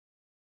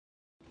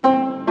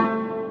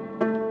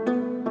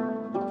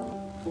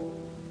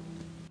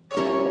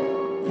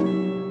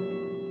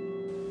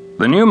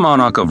The new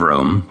monarch of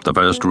Rome, the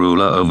first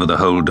ruler over the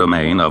whole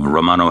domain of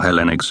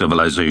Romano-Hellenic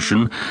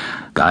civilization,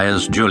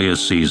 Gaius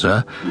Julius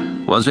Caesar,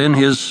 was in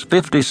his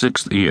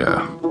 56th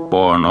year,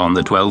 born on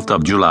the 12th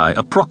of July,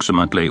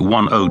 approximately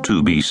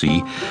 102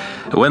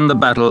 BC, when the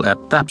battle at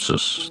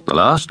Thapsus, the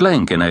last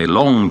link in a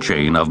long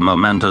chain of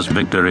momentous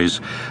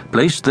victories,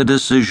 placed the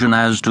decision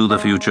as to the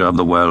future of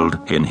the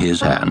world in his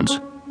hands.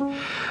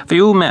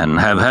 Few men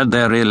have had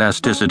their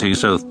elasticity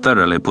so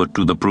thoroughly put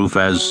to the proof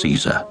as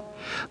Caesar,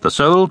 the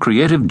sole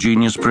creative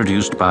genius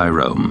produced by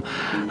Rome,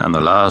 and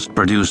the last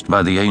produced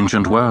by the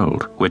ancient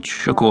world,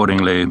 which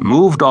accordingly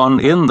moved on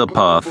in the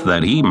path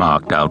that he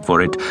marked out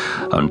for it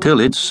until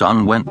its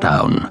sun went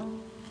down.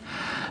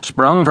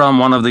 Sprung from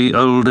one of the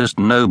oldest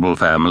noble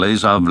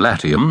families of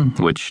Latium,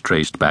 which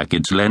traced back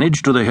its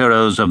lineage to the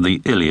heroes of the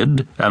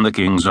Iliad and the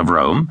kings of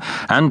Rome,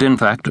 and in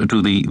fact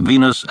to the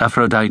Venus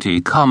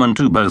Aphrodite common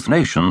to both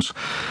nations,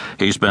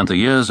 he spent the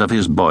years of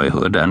his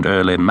boyhood and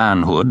early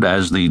manhood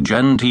as the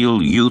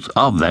genteel youth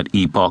of that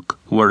epoch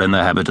were in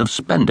the habit of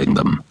spending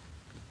them.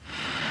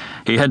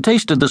 He had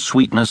tasted the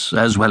sweetness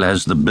as well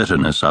as the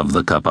bitterness of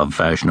the cup of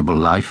fashionable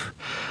life,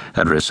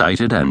 had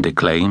recited and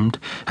declaimed,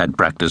 had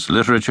practiced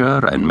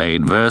literature and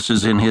made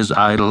verses in his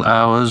idle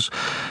hours,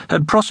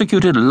 had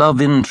prosecuted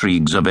love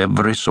intrigues of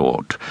every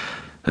sort,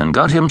 and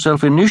got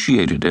himself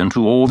initiated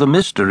into all the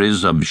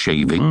mysteries of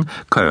shaving,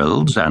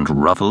 curls, and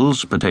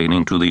ruffles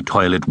pertaining to the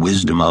toilet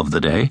wisdom of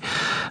the day,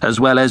 as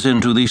well as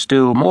into the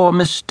still more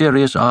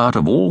mysterious art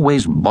of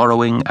always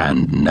borrowing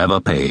and never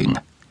paying.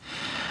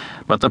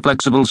 But the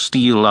flexible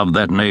steel of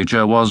that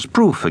nature was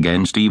proof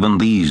against even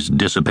these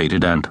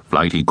dissipated and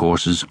flighty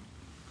courses.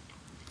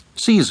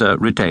 Caesar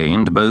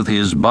retained both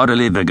his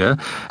bodily vigor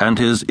and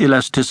his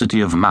elasticity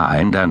of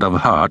mind and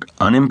of heart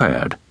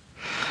unimpaired.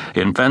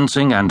 In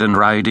fencing and in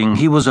riding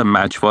he was a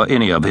match for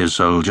any of his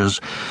soldiers,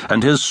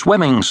 and his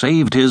swimming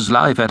saved his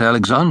life at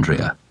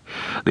Alexandria.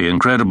 The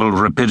incredible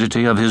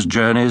rapidity of his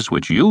journeys,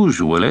 which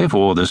usually,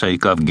 for the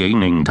sake of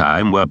gaining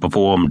time, were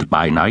performed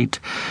by night,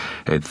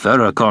 a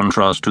thorough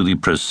contrast to the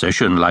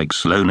procession-like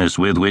slowness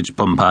with which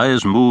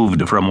Pompeius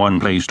moved from one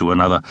place to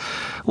another,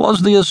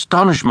 was the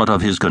astonishment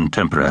of his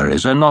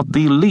contemporaries, and not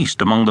the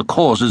least among the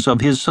causes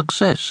of his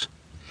success.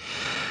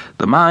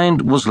 The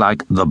mind was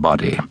like the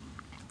body.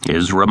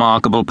 His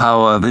remarkable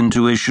power of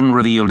intuition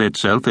revealed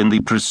itself in the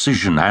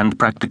precision and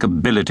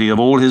practicability of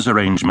all his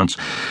arrangements,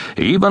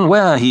 even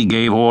where he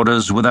gave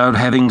orders without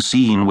having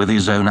seen with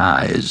his own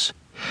eyes.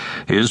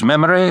 His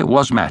memory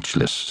was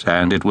matchless,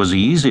 and it was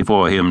easy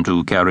for him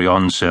to carry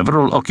on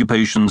several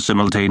occupations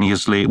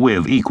simultaneously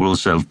with equal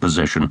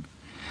self-possession.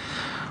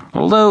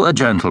 Although a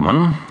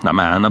gentleman, a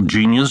man of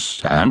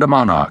genius, and a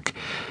monarch,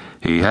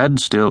 he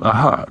had still a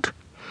heart.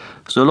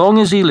 So long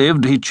as he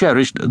lived, he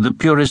cherished the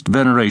purest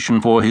veneration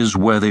for his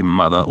worthy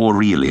mother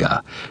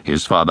Aurelia,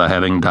 his father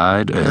having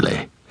died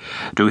early.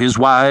 To his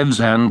wives,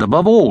 and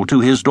above all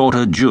to his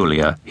daughter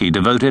Julia, he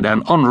devoted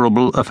an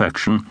honorable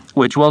affection,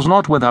 which was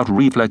not without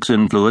reflex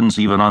influence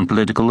even on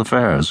political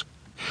affairs.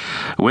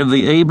 With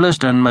the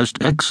ablest and most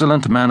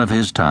excellent men of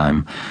his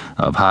time,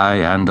 of high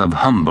and of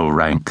humble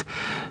rank,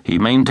 he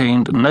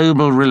maintained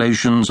noble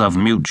relations of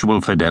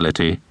mutual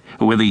fidelity,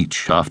 with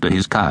each after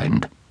his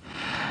kind.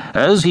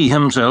 As he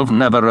himself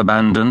never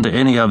abandoned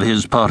any of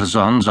his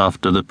partisans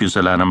after the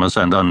pusillanimous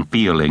and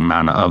unfeeling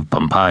manner of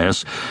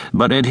Pompeius,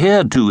 but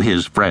adhered to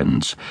his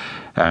friends,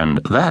 and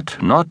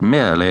that not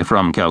merely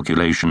from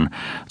calculation,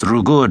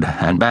 through good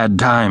and bad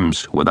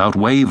times, without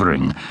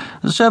wavering.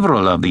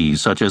 Several of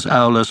these, such as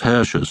Aulus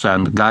Hirtius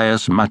and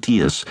Gaius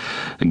Matius,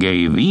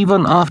 gave,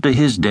 even after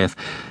his death,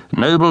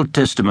 noble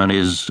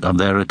testimonies of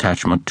their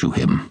attachment to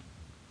him.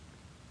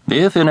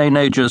 If in a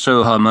nature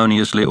so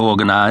harmoniously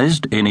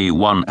organized, any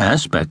one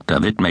aspect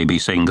of it may be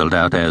singled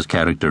out as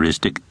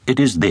characteristic, it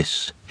is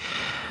this: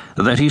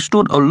 that he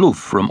stood aloof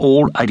from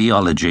all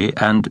ideology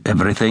and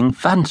everything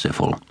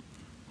fanciful.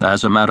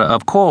 As a matter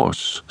of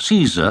course,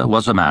 Caesar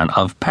was a man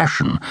of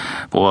passion,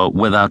 for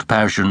without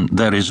passion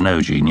there is no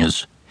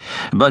genius.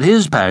 But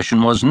his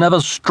passion was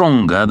never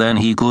stronger than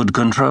he could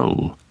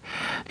control.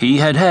 He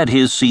had had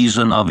his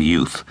season of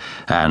youth,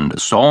 and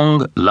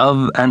song,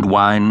 love, and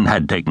wine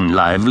had taken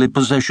lively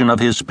possession of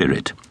his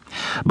spirit.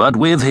 But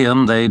with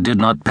him they did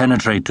not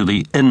penetrate to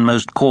the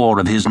inmost core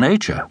of his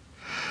nature.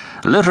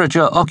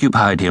 Literature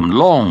occupied him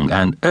long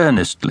and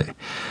earnestly,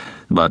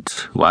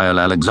 but while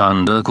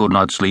Alexander could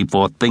not sleep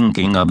for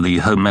thinking of the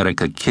Homeric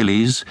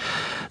Achilles,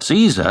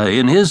 Caesar,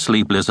 in his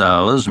sleepless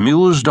hours,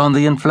 mused on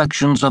the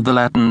inflections of the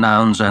Latin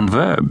nouns and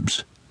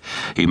verbs.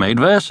 He made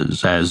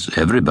verses, as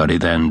everybody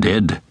then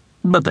did,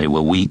 but they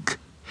were weak.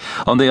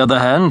 On the other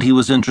hand, he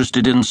was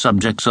interested in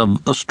subjects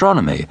of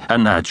astronomy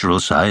and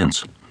natural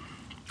science.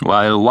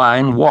 While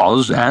wine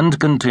was and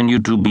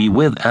continued to be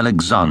with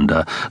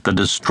Alexander the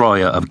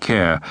destroyer of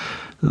care,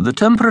 the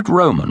temperate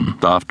Roman,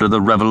 after the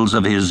revels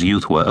of his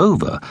youth were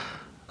over,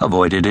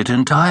 avoided it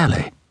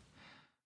entirely.